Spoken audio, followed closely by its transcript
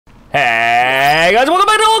Hey guys, welcome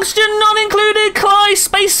back to Oxygen Not-Included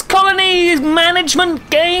Space Colony Management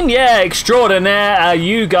Game. Yeah, extraordinaire.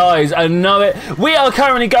 You guys know it. We are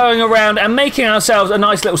currently going around and making ourselves a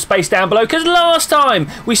nice little space down below because last time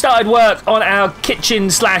we started work on our kitchen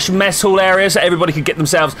slash mess hall area so everybody could get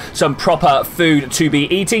themselves some proper food to be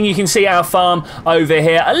eating. You can see our farm over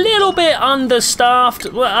here, a little bit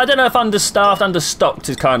understaffed. Well, I don't know if understaffed, understocked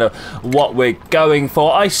is kind of what we're going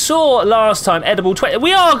for. I saw last time edible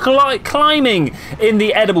we are climbing in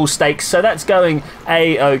the edible stakes, so that's going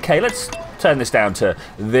a-okay. Let's turn this down to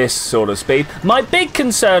this sort of speed. My big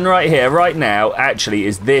concern right here, right now, actually,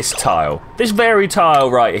 is this tile. This very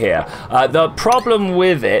tile right here. The problem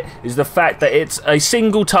with it is the fact that it's a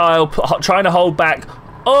single tile trying to hold back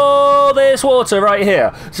all this water right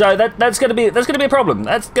here. So that's gonna be a problem.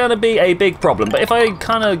 That's gonna be a big problem. But if I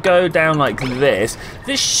kind of go down like this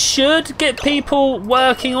should get people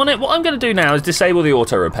working on it. What I'm gonna do now is disable the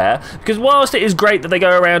auto repair, because whilst it is great that they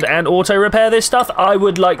go around and auto repair this stuff, I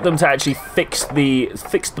would like them to actually fix the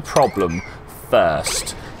problem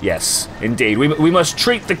first. Yes, indeed. We must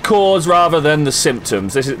treat the cause rather than the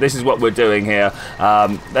symptoms. This is what we're doing here.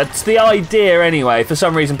 That's the idea anyway. For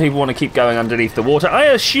some reason, people want to keep going underneath the water. I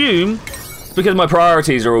assume because my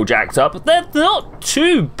priorities are all jacked up. They're not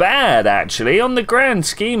too bad, actually, on the grand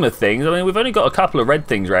scheme of things. I mean, we've only got a couple of red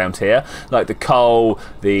things around here, like the coal,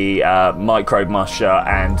 the microbe musher,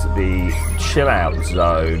 and the chill out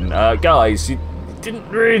zone. Guys, you didn't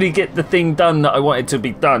really get the thing done that I wanted to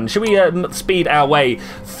be done. Should we speed our way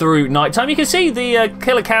through nighttime? You can see the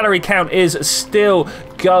kilocalorie count is still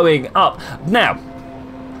going up. Now,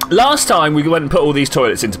 last time we went and put all these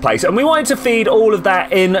toilets into place and we wanted to feed all of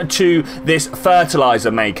that into this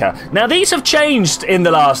fertilizer maker. Now these have changed in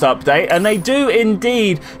the last update and they do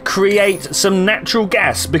indeed create some natural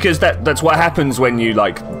gas, because that's what happens when you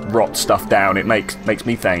like rot stuff down. It makes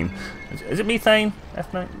methane. Is it methane?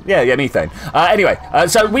 F9? Yeah, methane. Anyway,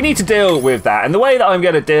 so we need to deal with that, and the way that I'm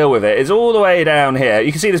going to deal with it is all the way down here.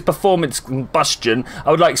 You can see this performance combustion.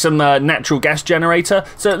 I would like some natural gas generator,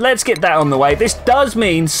 so let's get that on the way. This does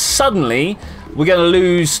mean suddenly we're going to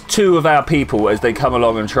lose 2 of our people as they come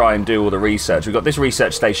along and try and do all the research. We've got this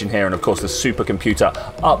research station here, and of course the supercomputer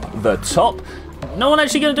up the top. No one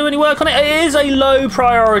actually going to do any work on it. It is a low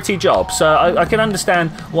priority job, so I can understand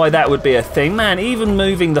why that would be a thing. Man, even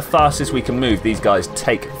moving the fastest we can move, these guys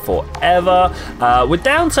take forever. We're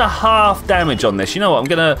down to half damage on this. You know what? I'm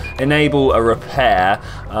going to enable a repair.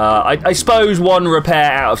 I suppose 1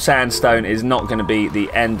 repair out of sandstone is not going to be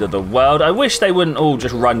the end of the world. I wish they wouldn't all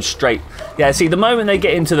just run straight. Yeah, see, the moment they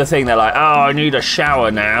get into the thing, they're like, oh, I need a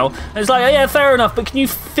shower now. And it's like, oh, yeah, fair enough, but can you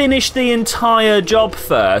finish the entire job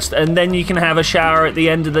first, and then you can have a shower at the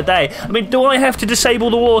end of the day? I mean, do I have to disable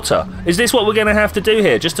the water? Is this what we're going to have to do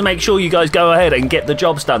here, just to make sure you guys go ahead and get the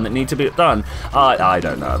jobs done that need to be done? I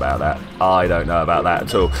don't know about that. I don't know about that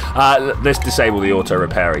at all. Let's disable the auto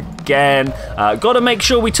repair again. Got to make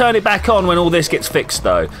sure we turn it back on when all this gets fixed,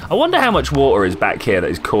 though. I wonder how much water is back here that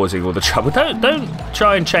is causing all the trouble. Don't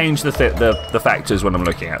try and change the factors when I'm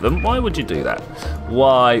looking at them. Why would you do that?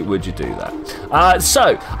 Why would you do that?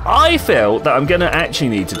 So I feel that I'm going to actually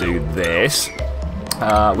need to do this.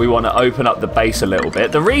 We want to open up the base a little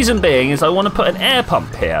bit. The reason being is I want to put an air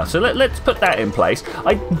pump here. So let's put that in place.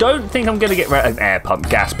 I don't think I'm going to get an air pump,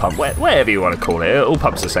 gas pump, whatever you want to call it. It all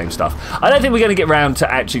pumps the same stuff. I don't think we're going to get round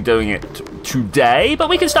to actually doing it today, but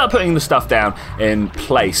we can start putting the stuff down in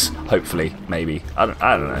place, hopefully, maybe. I don't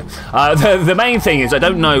know. The main thing is I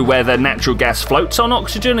don't know whether natural gas floats on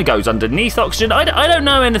oxygen. It goes underneath oxygen. I don't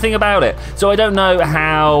know anything about it. So I don't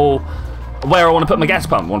know where I want to put my gas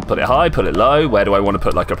pump. I want to put it high, put it low. Where do I want to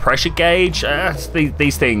put like a pressure gauge?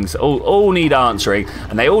 These things all need answering,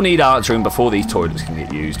 and they all need answering before these toilets can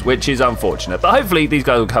get used, which is unfortunate. But hopefully these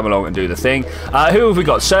guys will come along and do the thing. Who have we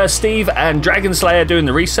got? Sir Steve and Dragon Slayer doing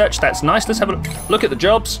the research. That's nice. Let's have a look at the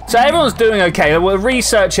jobs. So everyone's doing okay. Well,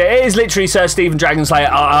 research here. It is literally Sir Steve and Dragon Slayer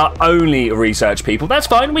are our only research people. That's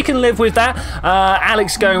fine. We can live with that.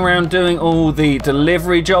 Alex going around doing all the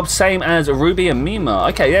delivery jobs, same as Ruby and Mima.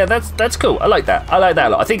 Okay, yeah, that's cool. I like that. I like that a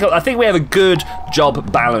lot. I think we have a good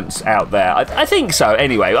job balance out there. I think so.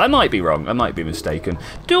 Anyway, I might be wrong. I might be mistaken.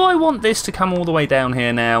 Do I want this to come all the way down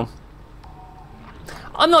here now?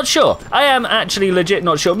 I'm not sure. I am actually legit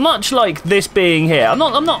not sure. Much like this being here, I'm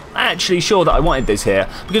not actually sure that I wanted this here,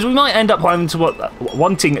 because we might end up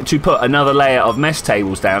wanting to put another layer of mess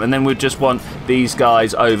tables down, and then we'd just want these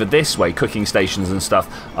guys over this way, cooking stations and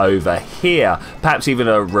stuff over here. Perhaps even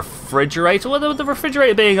a refrigerator. Well, the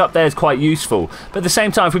refrigerator being up there is quite useful, but at the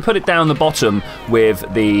same time, if we put it down the bottom with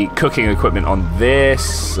the cooking equipment on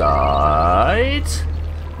this side,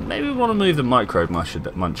 Maybe we want to move the micro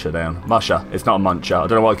muncher down. Musher. It's not a muncher. I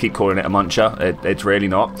don't know why I keep calling it a muncher. It's really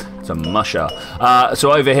not. It's a musher.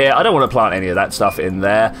 So over here, I don't want to plant any of that stuff in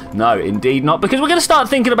there. No, indeed not. Because we're going to start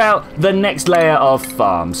thinking about the next layer of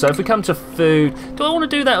farm. So if we come to food, do I want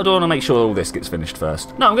to do that or do I want to make sure all this gets finished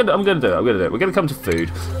first? No, I'm going to do it. We're going to come to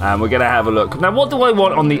food and we're going to have a look. Now, what do I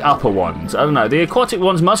want on the upper ones? I don't know. The aquatic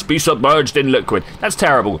ones must be submerged in liquid. That's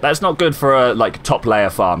terrible. That's not good for a like top layer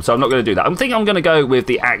farm. So I'm not going to do that. I'm thinking I'm going to go with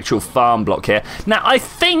the actual farm block here. Now, I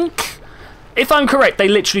think, if I'm correct, they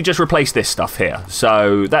literally just replaced this stuff here.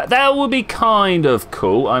 So that would be kind of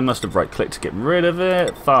cool. I must have right-clicked to get rid of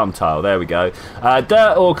it. Farm tile, there we go.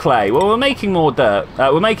 Dirt or clay? Well, we're making more dirt.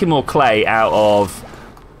 We're making more clay out of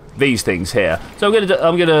these things here. So I'm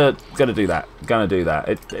gonna do that.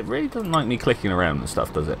 It really doesn't like me clicking around and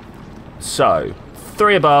stuff, does it? So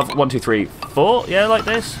 3 above, 1, 2, 3, 4. Yeah, like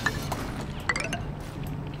this.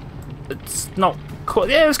 It's not quite.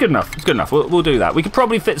 Yeah, it's good enough. It's good enough. We'll do that. We could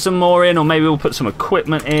probably fit some more in, or maybe we'll put some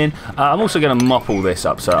equipment in. I'm also going to mop all this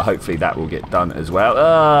up, so hopefully that will get done as well.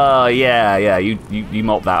 Oh, yeah. You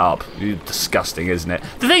mop that up. You're disgusting, isn't it?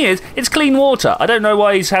 The thing is, it's clean water. I don't know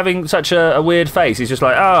why he's having such a weird face. He's just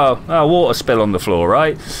like, oh, water spill on the floor,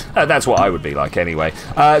 right? That's what I would be like anyway.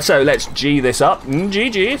 So let's G this up.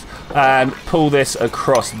 GG's. And pull this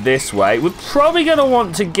across this way. We're probably going to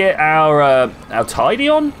want to get our tidy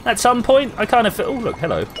on at some point. I kind of feel. Oh, look,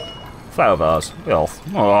 hello. Flower vase.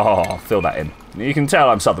 Oh, fill that in. You can tell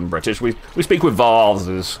I'm Southern British. We speak with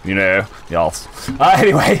vases, you know. Yes.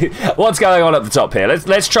 Anyway, what's going on at the top here?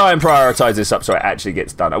 Let's try and prioritise this up so it actually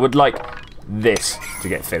gets done. I would like this to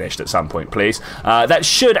get finished at some point, please. That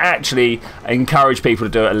should actually encourage people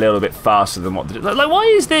to do it a little bit faster than what they do. Like, why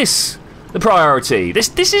is this the priority?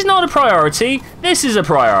 This is not a priority. This is a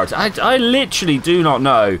priority. I literally do not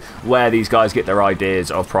know where these guys get their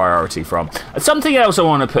ideas of priority from. Something else I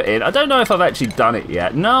want to put in. I don't know if I've actually done it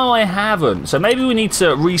yet. No, I haven't. So maybe we need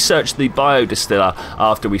to research the biodistiller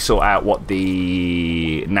after we sort out what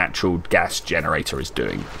the natural gas generator is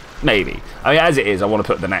doing. Maybe. I mean, as it is, I want to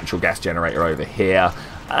put the natural gas generator over here.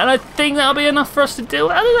 And I think that'll be enough for us to do.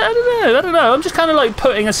 I don't know. I'm just kind of like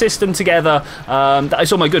putting a system together that I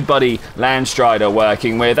saw my good buddy Landstrider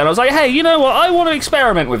working with. And I was like, hey, you know what? I want to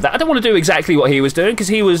experiment with that. I don't want to do exactly what he was doing because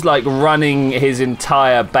he was like running his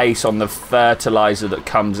entire base on the fertilizer that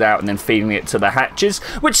comes out and then feeding it to the hatches,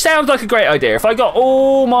 which sounds like a great idea. If I got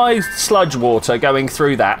all my sludge water going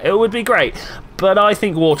through that, it would be great. But I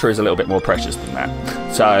think water is a little bit more precious than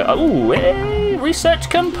that. So, research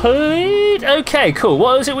complete. Okay, cool.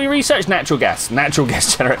 What was it we researched? Natural gas. Natural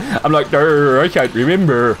gas generator. I'm like, I can't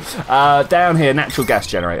remember. Down here, natural gas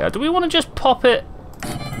generator. Do we want to just pop it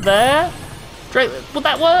there? Would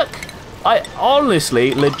that work? I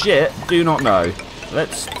honestly, legit, do not know.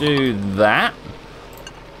 Let's do that.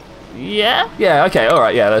 Yeah, okay, all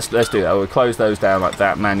right, yeah, let's do that. We'll close those down like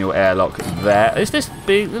that. Manual airlock there. Is this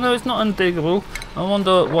big? No, it's not undiggable. I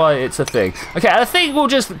wonder why it's a thing. Okay, I think we'll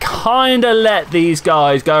just kind of let these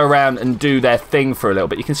guys go around and do their thing for a little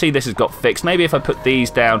bit. You can see this has got fixed. Maybe if I put these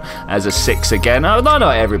down as a 6 again. Oh, no,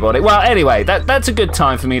 not everybody. Well, anyway, that's a good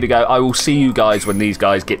time for me to go. I will see you guys when these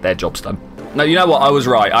guys get their jobs done. No, you know what? I was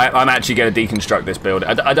right. I'm actually going to deconstruct this build.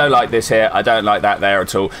 I don't like this here. I don't like that there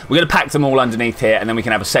at all. We're going to pack them all underneath here, and then we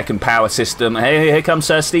can have a second power system. Hey, here comes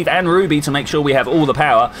Sir Steve and Ruby to make sure we have all the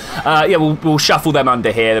power. Yeah, we'll shuffle them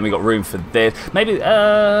under here. Then we've got room for this. Maybe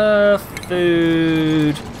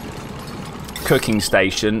food cooking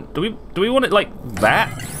station. Do we want it like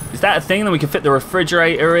that? Is that a thing? Then we can fit the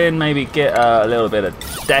refrigerator in. Maybe get a little bit of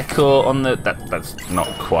decor on the. That's not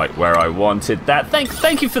quite where I wanted that.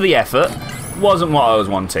 Thank you for the effort. Wasn't what I was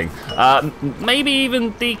wanting. Maybe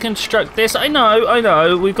even deconstruct this. I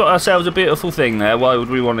know. We've got ourselves a beautiful thing there. Why would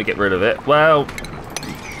we want to get rid of it? Well,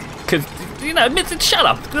 because, you know, shut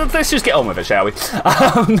up. Let's just get on with it, shall we?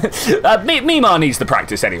 Mimar needs the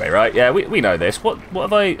practice anyway, right? Yeah, we know this. What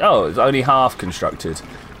have I... Oh, it's only half constructed.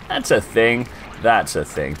 That's a thing. That's a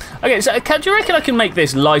thing. Okay, so do you reckon I can make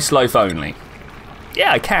this lice loaf only?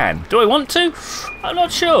 Yeah, I can. Do I want to? I'm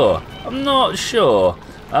not sure.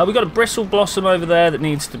 We've got a bristle blossom over there that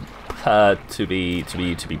needs to be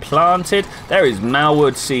planted. There is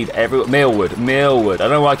malwood seed everywhere. Millwood. I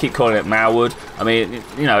don't know why I keep calling it malwood. I mean,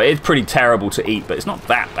 you know, it's pretty terrible to eat, but it's not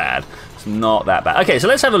that bad. It's not that bad. Okay, so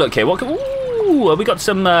let's have a look here. Ooh, we got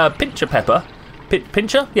some pincher pepper.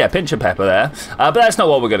 Pincher? Yeah, pincher pepper there. But that's not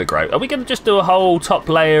what we're going to grow. Are we going to just do a whole top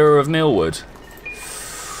layer of millwood?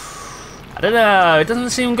 I don't know. It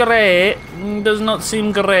doesn't seem great. It does not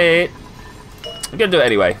seem great. We're going to do it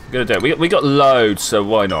anyway. We got loads, so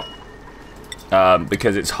why not?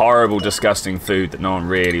 because it's horrible, disgusting food that no one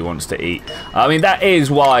really wants to eat. I mean, that is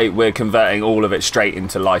why we're converting all of it straight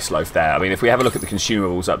into lice loaf there. I mean, if we have a look at the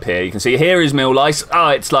consumables up here, you can see here is meal lice. Oh,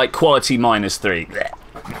 it's like quality -3.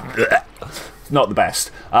 Not the best.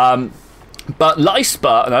 But lice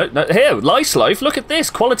bar, no, here, lice loaf, look at this,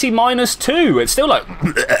 quality -2. It's still like,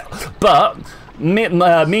 but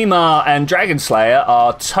Mima and Dragon Slayer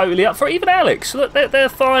are totally up for it. Even Alex, look, they're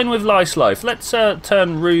fine with lice loaf. Let's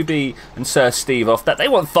turn Ruby and Sir Steve off that. They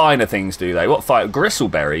want finer things, do they? What fine?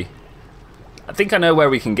 Gristleberry. I think I know where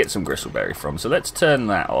we can get some gristleberry from, so let's turn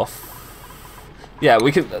that off. Yeah,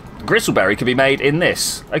 we could. Gristleberry could be made in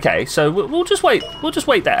this. Okay, so we'll just wait. We'll just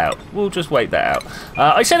wait that out. We'll just wait that out.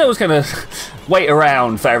 I said I was going to wait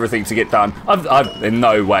around for everything to get done. I've in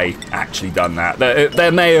no way actually done that.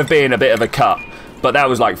 There may have been a bit of a cut, but that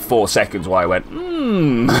was like 4 seconds while I went,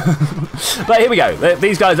 But here we go.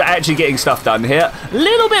 These guys are actually getting stuff done here. A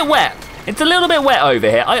little bit wet. It's a little bit wet over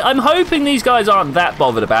here. I'm hoping these guys aren't that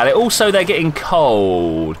bothered about it. Also, they're getting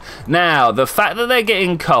cold. Now, the fact that they're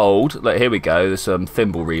getting cold, look, here we go, there's some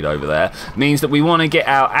thimble reed over there, means that we want to get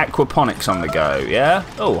our aquaponics on the go, yeah?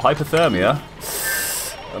 Oh, hypothermia.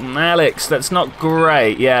 Alex, that's not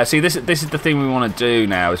great. Yeah, see, this is the thing we want to do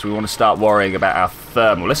now, is we want to start worrying about our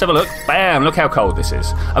thermal. Let's have a look. Bam, look how cold this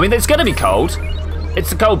is. I mean, it's going to be cold.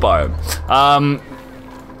 It's the cold biome.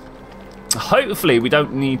 Hopefully we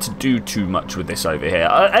don't need to do too much with this over here.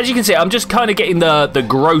 As you can see, I'm just kind of getting the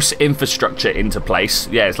gross infrastructure into place.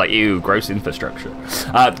 Yeah, it's like, ew, gross infrastructure.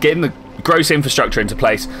 Getting the gross infrastructure into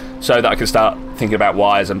place so that I can start thinking about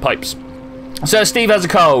wires and pipes. So Steve has a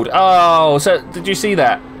cold. Oh, so did you see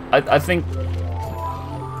that? I think...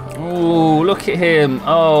 Oh, look at him.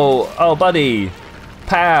 Oh, buddy.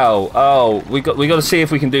 Pow. Oh, we got to see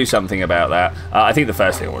if we can do something about that. I think the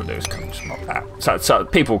first thing I want to do is just mop that. So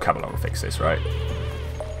people will come along and fix this, right?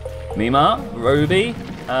 Mima, Ruby,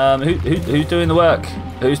 who's doing the work?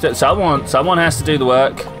 Someone has to do the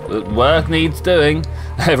work. The work needs doing.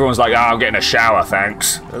 Everyone's like, oh, I'm getting a shower,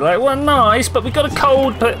 thanks. They're like, well, nice, but we got a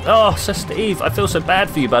cold. But oh, Sir Steve, I feel so bad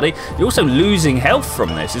for you, buddy. You're also losing health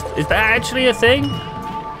from this. Is that actually a thing?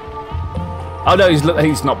 Oh no,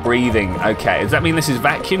 he's not breathing. Okay, does that mean this is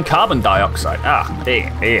vacuum? Carbon dioxide. Ah,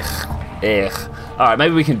 ugh. All right,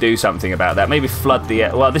 maybe we can do something about that. Maybe flood the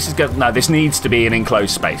air. Well, this needs to be an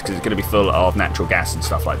enclosed space because it's going to be full of natural gas and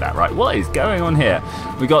stuff like that, right? What is going on here?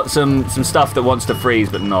 We got some stuff that wants to freeze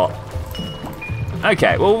but not.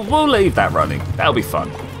 Okay, well, we'll leave that running. That'll be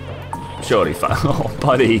fun. Surely fun. Oh,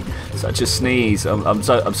 buddy, such a sneeze. I'm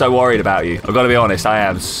so worried about you. I've got to be honest. I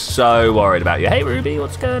am so worried about you. Hey, Ruby,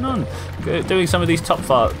 what's going on? Doing some of these top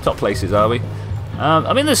places, are we?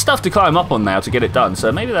 I mean, there's stuff to climb up on now to get it done,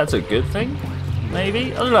 so maybe that's a good thing.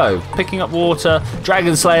 Maybe, I don't know. Picking up water.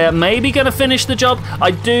 Dragon Slayer maybe going to finish the job.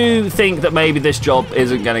 I do think that maybe this job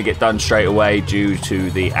isn't going to get done straight away due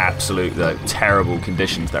to the absolute terrible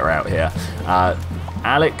conditions that are out here.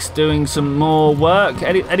 Alex doing some more work.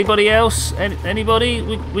 Anybody else? Anybody?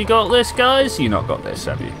 We got this, guys? You not got this,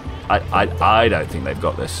 have you? I don't think they've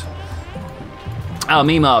got this. Oh,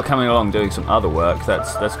 Mima coming along doing some other work.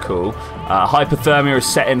 That's cool. Hypothermia is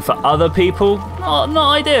set in for other people. Not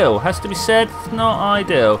ideal. Has to be said. Not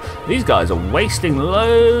ideal. These guys are wasting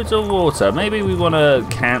loads of water. Maybe we want to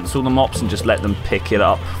cancel the mops and just let them pick it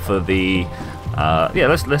up for the. Yeah,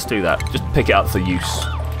 let's do that. Just pick it up for use.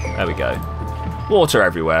 There we go. Water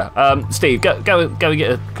everywhere. Steve, go and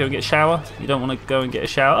get a shower. You don't want to go and get a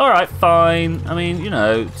shower? All right, fine. I mean, you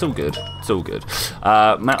know, it's all good. It's all good.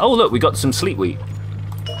 Oh look, we got some sleet wheat.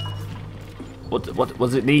 What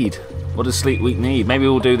does it need? What does sleet wheat need? Maybe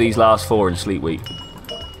we'll do these last 4 in sleet wheat.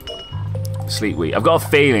 Sleet wheat. I've got a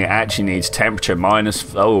feeling it actually needs temperature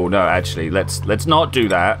minus. Oh no, actually, let's not do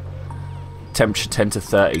that. Temperature 10 to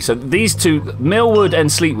 30. So these two, millwood and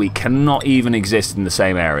sleet wheat, cannot even exist in the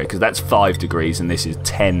same area because that's 5 degrees and this is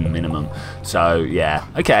 10 minimum. So yeah,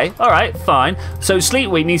 okay, all right, fine. So sleet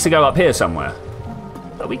wheat needs to go up here somewhere.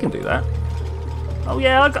 But we can do that. Oh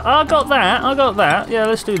yeah, I got that. I got that. Yeah,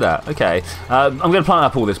 let's do that. Okay, I'm gonna plant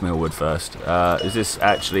up all this millwood first. Is this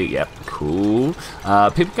actually? Yep, cool.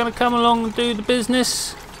 People gonna come along and do the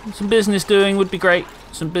business. Some business doing would be great.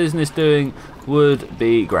 Some business doing would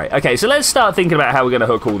be great. Okay, so let's start thinking about how we're going to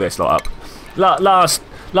hook all this lot up. Last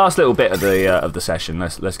little bit of the session.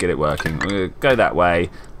 Let's get it working. We're going to go that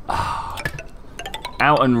way.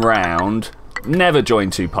 Out and round. Never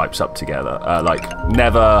join 2 pipes up together. Like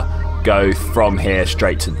never go from here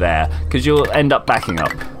straight to there because you'll end up backing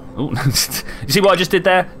up. Ooh. You see what I just did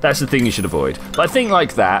there? That's the thing you should avoid. But I think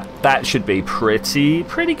like that should be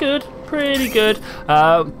pretty good. pretty good.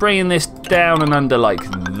 Bringing this down and under like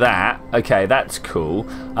that. Okay, that's cool.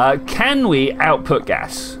 Can we output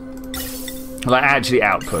gas? Like actually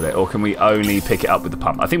output it, or can we only pick it up with the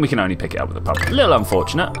pump? I think we can only pick it up with the pump. A little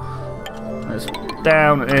unfortunate. Let's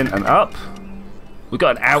down, in, and up. We've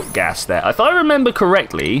got an outgas there. If I remember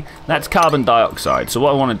correctly, that's carbon dioxide. So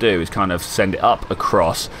what I want to do is kind of send it up,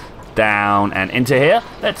 across, down, and into here.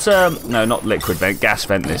 Let's, no, not liquid vent, gas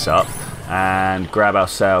vent this up. And grab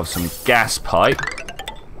ourselves some gas pipe.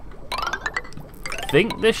 I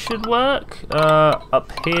think this should work.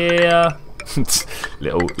 Up here.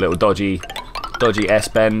 little dodgy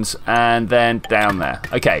S-bends, and then down there.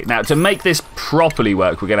 Okay, now to make this properly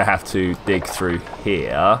work, we're going to have to dig through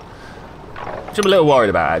here. Which I'm a little worried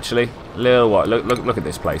about, actually. A little worried. Look at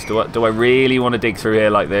this place. Do I really want to dig through here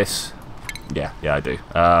like this? Yeah, I do.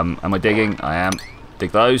 Am I digging? I am.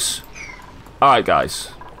 Dig those. Alright, guys.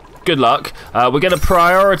 Good luck. We're going to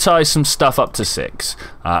prioritise some stuff up to 6.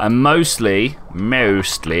 And mostly,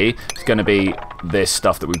 it's going to be this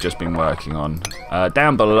stuff that we've just been working on.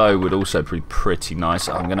 Down below would also be pretty nice.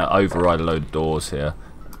 I'm going to override a load of doors here.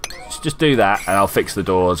 Just do that, and I'll fix the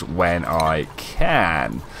doors when I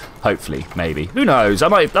can. Hopefully, maybe. Who knows? I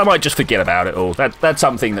might just forget about it all. That's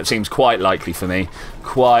something that seems quite likely for me.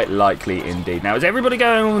 Quite likely indeed. Now, is everybody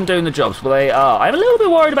going on and doing the jobs? Well, they are. I'm a little bit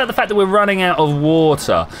worried about the fact that we're running out of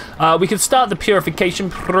water. We could start the purification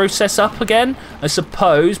process up again, I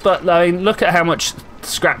suppose. But, I mean, look at how much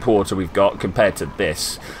scrap water we've got compared to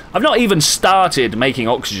this. I've not even started making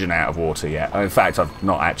oxygen out of water yet. In fact, I've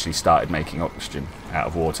not actually started making oxygen out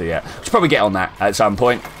of water yet. Should probably get on that at some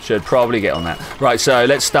point. Should probably get on that. Right, so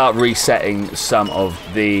let's start resetting some of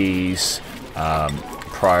these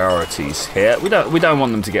priorities here. We don't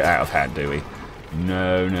want them to get out of hand, do we?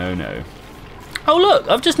 No. Oh look,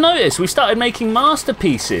 I've just noticed we started making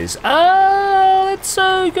masterpieces. Oh, that's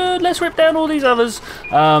so good. Let's rip down all these others.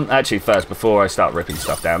 Actually, first, before I start ripping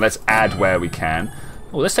stuff down, let's add where we can.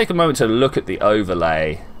 Oh, let's take a moment to look at the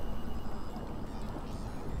overlay.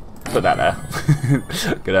 Put that there.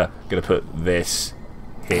 gonna put this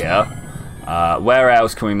here. Where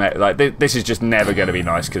else can we make? Like this is just never going to be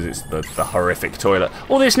nice because it's the horrific toilet.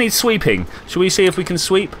 All this needs sweeping. Shall we see if we can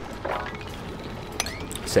sweep?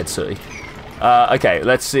 Said Sooty. Okay,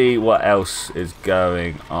 let's see what else is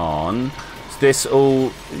going on. Is this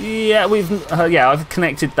all? Yeah, I've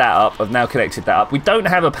connected that up. I've now connected that up. We don't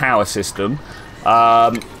have a power system.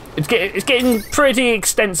 It's getting pretty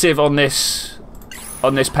extensive on this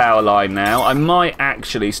power line now. I might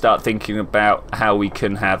actually start thinking about how we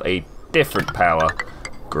can have a different power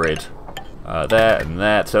grid. There and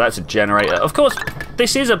there. So that's a generator. Of course,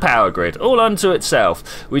 this is a power grid all unto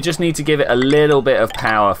itself. We just need to give it a little bit of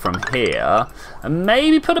power from here. And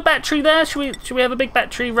maybe put a battery there. Should we have a big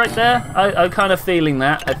battery right there? I'm kind of feeling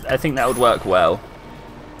that. I think that would work well.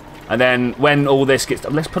 And then when all this gets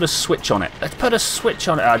done, let's put a switch on it. Let's put a switch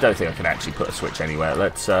on it. I don't think I can actually put a switch anywhere.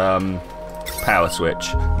 Let's power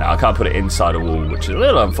switch. No, I can't put it inside a wall, which is a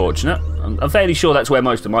little unfortunate. I'm fairly sure that's where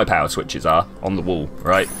most of my power switches are, on the wall,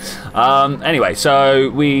 right? Anyway,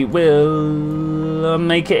 so we will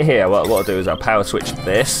make it here. What I'll do is I'll power switch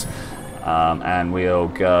this, and we'll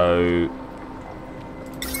go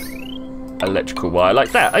electrical wire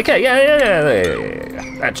like that. Okay,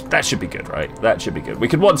 yeah. That should be good, right? That should be good. We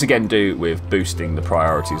could once again do with boosting the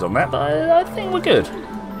priorities on that, but I think we're good.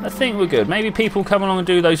 I think we're good. Maybe people come along and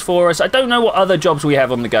do those for us. I don't know what other jobs we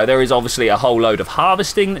have on the go. There is obviously a whole load of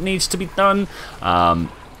harvesting that needs to be done.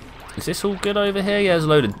 Is this all good over here? Yeah, there's a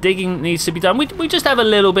load of digging that needs to be done. We just have a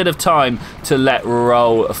little bit of time to let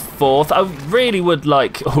roll forth. I really would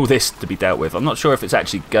like all this to be dealt with. I'm not sure if it's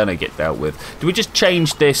actually going to get dealt with. Do we just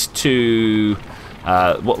change this to...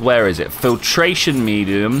 where is it? Filtration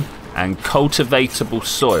medium and cultivatable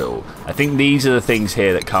soil. I think these are the things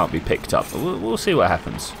here that can't be picked up. We'll see what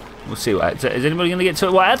happens. We'll see what happens. Is anybody going to get to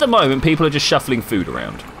it? Well, at the moment, people are just shuffling food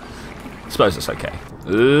around. I suppose that's okay.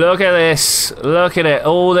 Look at this. Look at it.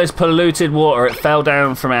 All this polluted water. It fell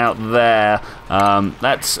down from out there.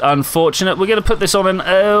 That's unfortunate. We're going to put this on and...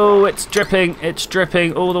 Oh, it's dripping. It's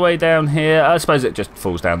dripping all the way down here. I suppose it just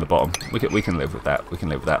falls down the bottom. We can live with that. We can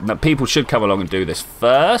live with that. Now, people should come along and do this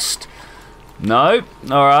first. No.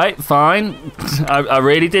 All right. Fine. I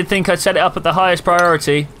really did think I set it up at the highest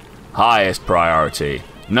priority. Highest priority.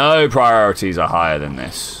 No priorities are higher than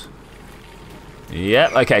this.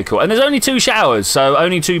 Yep, okay, cool. And there's only 2 showers, so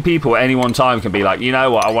only 2 people at any one time can be like, you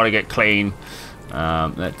know what, I want to get clean.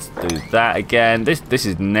 Let's do that again. This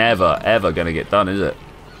is never, ever going to get done, is it?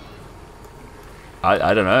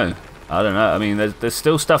 I don't know. I don't know. I mean, there's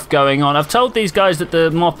still stuff going on. I've told these guys that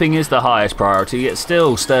the mopping is the highest priority, yet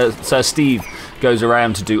still Sir Steve goes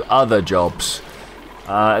around to do other jobs.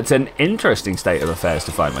 It's an interesting state of affairs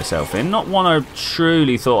to find myself in. Not one I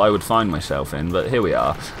truly thought I would find myself in, but here we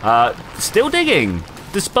are. Still digging,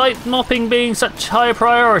 despite mopping being such high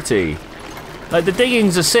priority. Like, the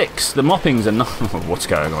diggings are 6, the moppings are not. What's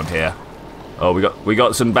going on here? Oh, we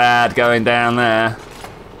got some bad going down there.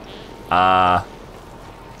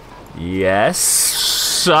 Yes.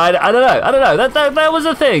 I don't know. That was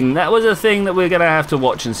a thing. That was a thing that we're going to have to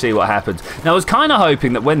watch and see what happens. Now, I was kind of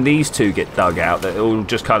hoping that when these two get dug out, that it will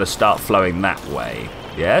just kind of start flowing that way.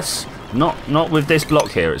 Yes? Not with this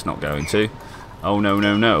block here, it's not going to. Oh, no,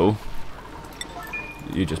 no, no.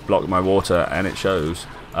 You just blocked my water, and it shows.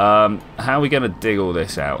 How are we going to dig all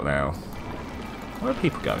this out now? Where are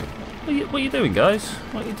people going? What are you doing, guys?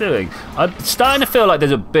 What are you doing? I'm starting to feel like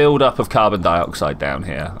there's a build-up of carbon dioxide down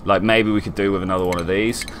here. Like, maybe we could do with another one of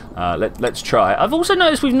these. Let's try. I've also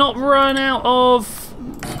noticed we've not run out of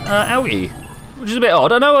algae, which is a bit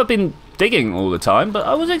odd. I know I've been digging all the time, but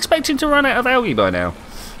I was expecting to run out of algae by now.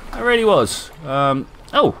 I really was. Oh,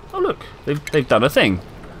 look. They've done a thing.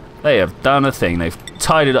 They have done a thing. They've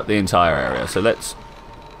tidied up the entire area. So let's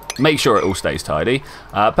make sure it all stays tidy.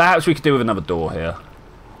 Perhaps we could do with another door here.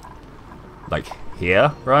 Like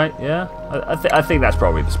here, right? Yeah, I think that's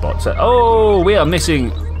probably the spot. So, oh, we are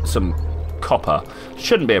missing some copper.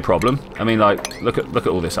 Shouldn't be a problem. I mean, like, look at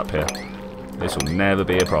all this up here. This will never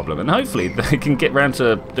be a problem, and hopefully they can get round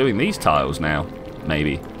to doing these tiles now.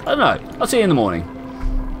 Maybe. I don't know. I'll see you in the morning.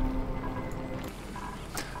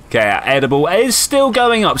 Okay, our edible is still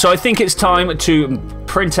going up, so I think it's time to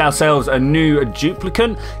print ourselves a new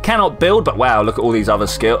duplicate. Cannot build, but wow, look at all these other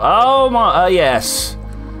skills. Oh my, yes.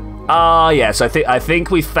 Yes, I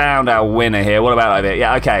think we found our winner here. What about it?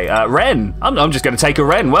 Yeah, okay, Ren. I'm just going to take a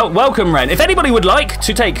Ren. Well, welcome, Ren. If anybody would like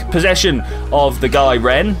to take possession of the guy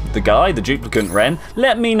Ren, the duplicate Ren,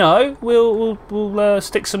 let me know. We'll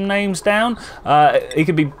stick some names down. He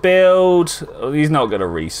could be build. Oh, he's not going to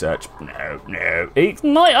research. No. He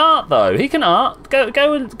might art though. He can art.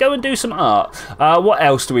 Go and do some art. What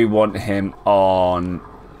else do we want him on?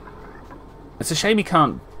 It's a shame he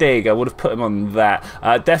can't dig. I would have put him on that.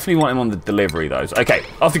 Definitely want him on the delivery, though. Okay,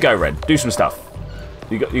 off you go, Red. Do some stuff.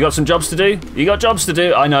 You got some jobs to do? You got jobs to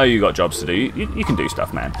do? I know you got jobs to do. You can do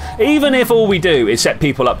stuff, man. Even if all we do is set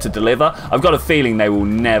people up to deliver, I've got a feeling they will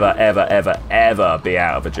never, ever, ever, ever be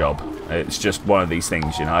out of a job. It's just one of these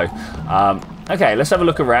things, you know. Okay, let's have a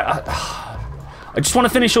look around. I just want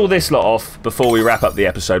to finish all this lot off before we wrap up the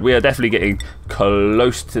episode. We are definitely getting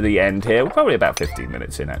close to the end here. We're probably about 15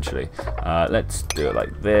 minutes in, actually. Let's do it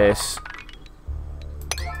like this.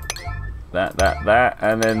 That,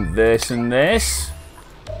 and then this and this.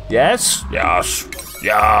 Yes.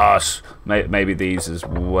 Maybe these as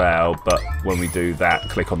well, but when we do that,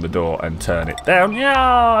 click on the door and turn it down.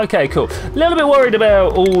 Yeah, okay, cool. A little bit worried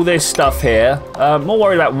about all this stuff here. More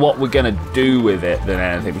worried about what we're going to do with it than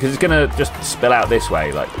anything, because it's going to just spill out this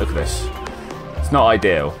way. Like, look at this. It's not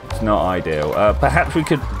ideal. It's not ideal. Perhaps we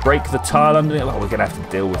could break the tile underneath. Well, we're going to have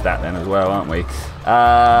to deal with that then as well, aren't we?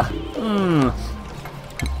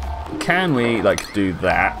 Can we, like, do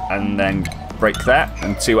that and then break that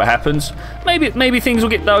and see what happens? Maybe things will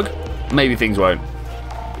get dug. Maybe things won't.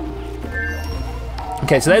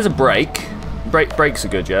 Okay, so there's a break. Breaks are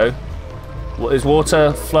good, yo. What is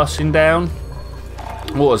water flushing down?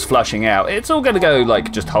 Water's flushing out. It's all going to go,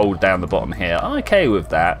 like, just hold down the bottom here. I'm okay with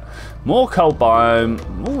that. More coal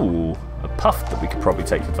biome. Ooh, a puff that we could probably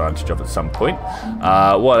take advantage of at some point.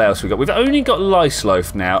 What else we got? We've only got lice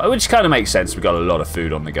loaf now, which kind of makes sense. We've got a lot of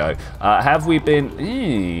food on the go. Have we been...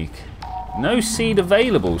 Eek. No seed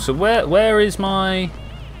available. So where is my...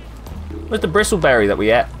 Where's the bristleberry that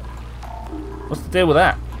we ate? What's the deal with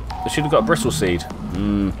that? I should have got a bristle seed.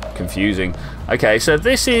 Confusing. Okay, so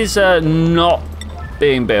this is not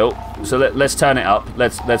being built. So let's turn it up.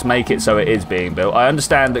 Let's make it so it is being built. I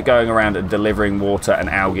understand that going around and delivering water and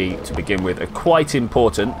algae to begin with are quite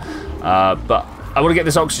important, but I want to get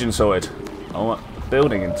this oxygen sorted. I want a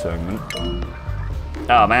building entombment.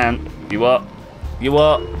 Oh man, you what?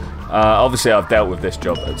 Obviously, I've dealt with this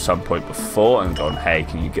job at some point before and gone, hey,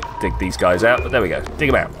 can you dig these guys out? But there we go. Dig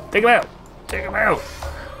them out. Dig them out. Dig them out.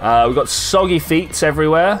 We've got soggy feet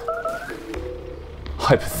everywhere.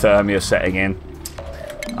 Hypothermia setting in.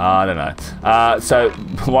 I don't know. So,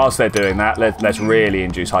 whilst they're doing that, let's really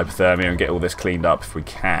induce hypothermia and get all this cleaned up if we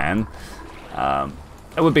can. That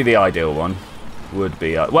would be the ideal one. Would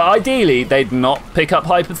be. Well, ideally, they'd not pick up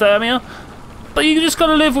hypothermia. But you just got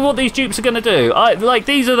to live with what these dupes are going to do. Like,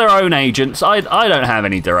 these are their own agents. I don't have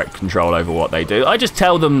any direct control over what they do. I just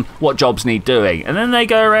tell them what jobs need doing, and then they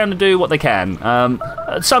go around and do what they can.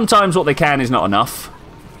 Sometimes what they can is not enough.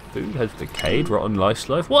 Food has decayed, rotten lice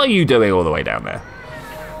loaf. What are you doing all the way down there?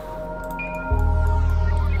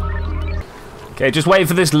 Okay, just wait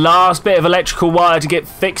for this last bit of electrical wire to get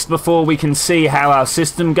fixed before we can see how our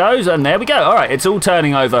system goes. And there we go. All right, it's all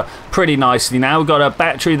turning over pretty nicely now. We've got a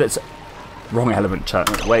battery that's... Wrong element.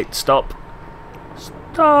 Wait, stop.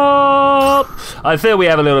 Stop! I feel we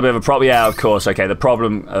have a little bit of a problem. Yeah, of course. Okay, the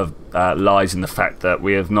problem lies in the fact that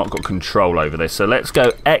we have not got control over this. So let's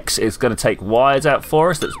go X. It's going to take wires out for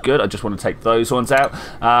us. That's good. I just want to take those ones out.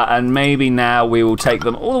 And maybe now we will take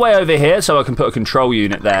them all the way over here so I can put a control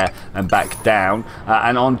unit there and back down.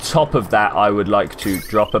 And on top of that, I would like to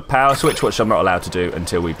drop a power switch, which I'm not allowed to do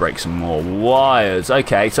until we break some more wires.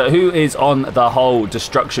 Okay, so who is on the whole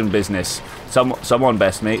destruction business? Someone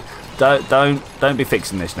best me. Don't be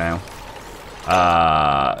fixing this now.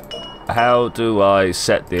 How do I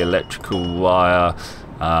set the electrical wire?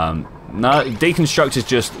 No, deconstruct is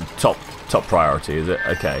just top priority, is it?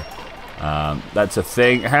 Okay. That's a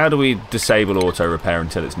thing. How do we disable auto repair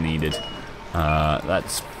until it's needed?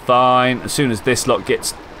 That's fine. As soon as this lot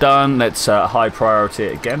gets done, let's high priority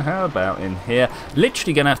it again. How about in here?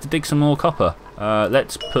 Literally gonna have to dig some more copper.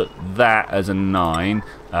 Let's put that as a 9.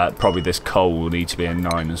 Probably this coal will need to be a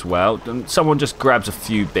 9 as well. And someone just grabs a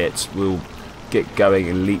few bits. We'll get going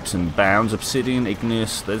in leaps and bounds. Obsidian,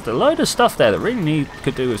 igneous. There's a load of stuff there that really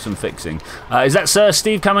could do with some fixing. Is that Sir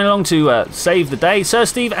Steve coming along to save the day? Sir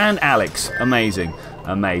Steve and Alex. Amazing.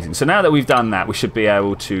 Amazing. So now that we've done that, we should be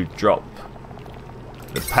able to drop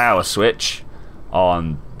the power switch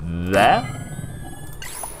on there.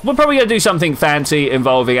 We're probably going to do something fancy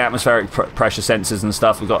involving atmospheric pressure sensors and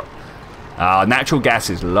stuff. We've got... natural gas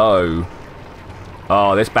is low.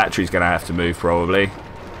 Oh, this battery's going to have to move probably.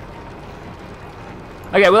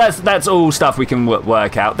 Okay, well that's all stuff we can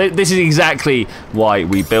work out. This is exactly why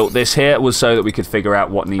we built this here, was so that we could figure out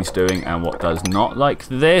what needs doing and what does not, like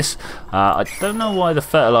this. I don't know why the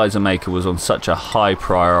fertilizer maker was on such a high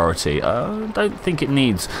priority. I don't think it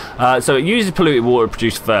needs. So it uses polluted water to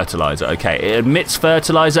produce fertilizer. Okay, it emits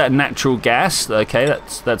fertilizer and natural gas. Okay,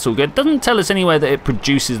 that's all good. It doesn't tell us anywhere that it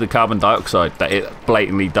produces the carbon dioxide that it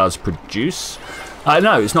blatantly does produce.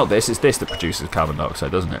 No, it's not this. It's this that produces carbon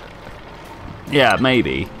dioxide, doesn't it? Yeah,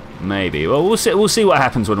 maybe. Well, we'll see what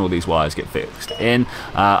happens when all these wires get fixed in.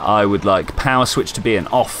 I would like power switch to be an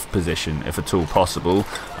off position, if at all possible.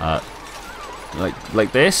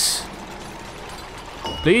 Like this.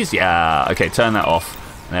 Please? Yeah. Okay, turn that off.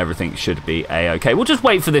 And everything should be a-okay. We'll just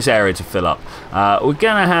wait for this area to fill up. We're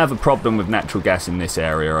going to have a problem with natural gas in this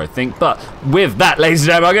area, I think. But with that, ladies and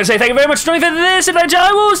gentlemen, I'm going to say thank you very much for joining for this adventure.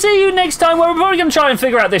 I will see you next time, where we're probably going to try and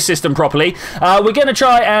figure out this system properly. We're going to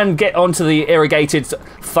try and get onto the irrigated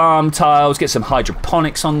farm tiles, get some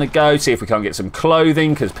hydroponics on the go, see if we can't get some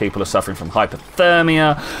clothing, because people are suffering from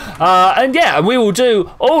hypothermia. And yeah, we will do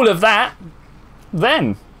all of that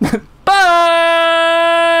then. Bye!